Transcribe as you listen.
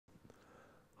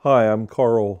Hi, I'm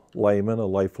Carl Lehman, a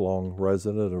lifelong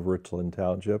resident of Richland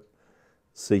Township,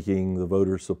 seeking the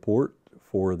voter support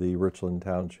for the Richland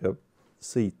Township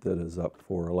seat that is up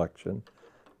for election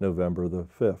November the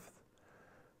 5th.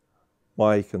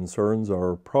 My concerns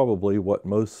are probably what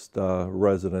most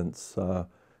residents'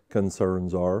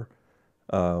 concerns are.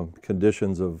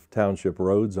 Conditions of township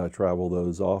roads, I travel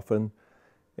those often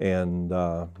and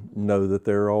know that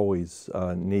there are always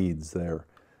needs there.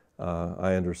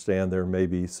 I understand there may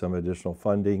be some additional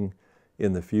funding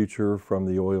in the future from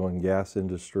the oil and gas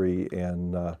industry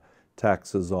and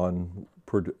taxes on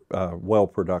well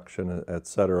production, et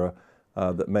cetera,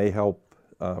 that may help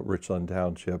Richland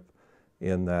Township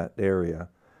in that area.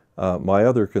 My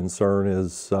other concern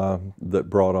is that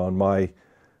brought on my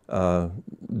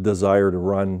desire to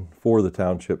run for the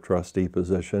township trustee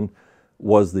position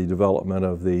was the development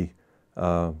of the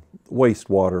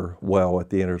wastewater well at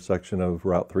the intersection of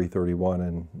Route 331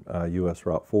 and US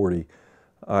Route 40.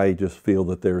 I just feel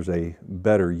that there's a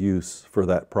better use for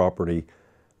that property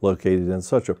located in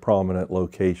such a prominent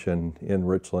location in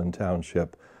Richland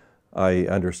Township. I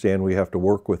understand we have to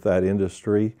work with that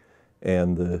industry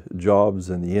and the jobs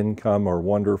and the income are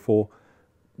wonderful,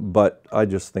 but I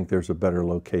just think there's a better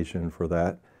location for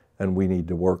that, and we need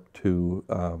to work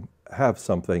to have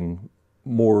something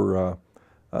more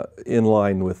in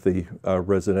line with the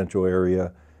residential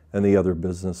area and the other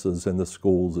businesses and the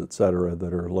schools, et cetera,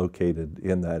 that are located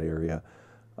in that area.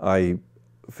 I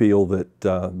feel that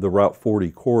the Route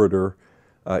 40 corridor,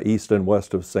 east and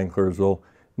west of St. Clairsville,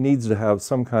 needs to have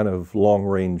some kind of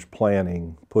long-range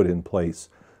planning put in place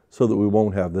so that we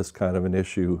won't have this kind of an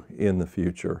issue in the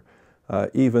future.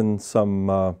 Even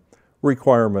some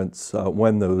requirements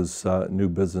when those new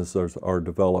businesses are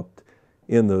developed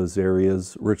in those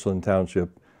areas. Richland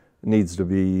Township needs to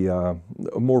be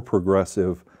more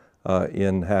progressive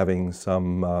in having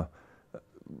some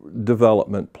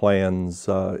development plans,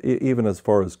 even as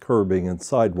far as curbing and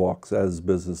sidewalks as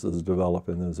businesses develop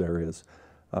in those areas,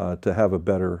 to have a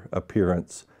better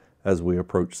appearance as we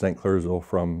approach St. Clairsville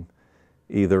from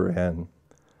either end.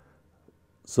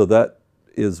 So that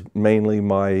is mainly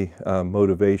my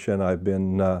motivation. I've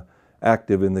been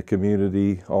active in the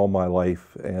community all my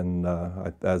life, and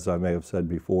as I may have said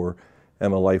before,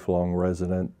 am a lifelong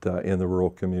resident in the rural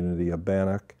community of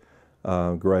Bannock,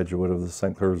 graduate of the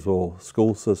St. Clairsville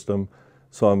school system.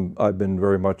 So I've been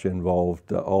very much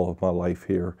involved all of my life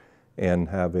here and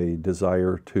have a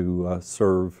desire to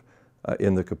serve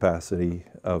in the capacity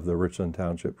of the Richland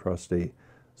Township Trustee.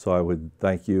 So I would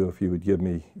thank you if you would give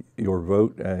me your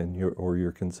vote and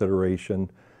your consideration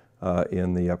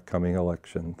in the upcoming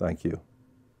election. Thank you.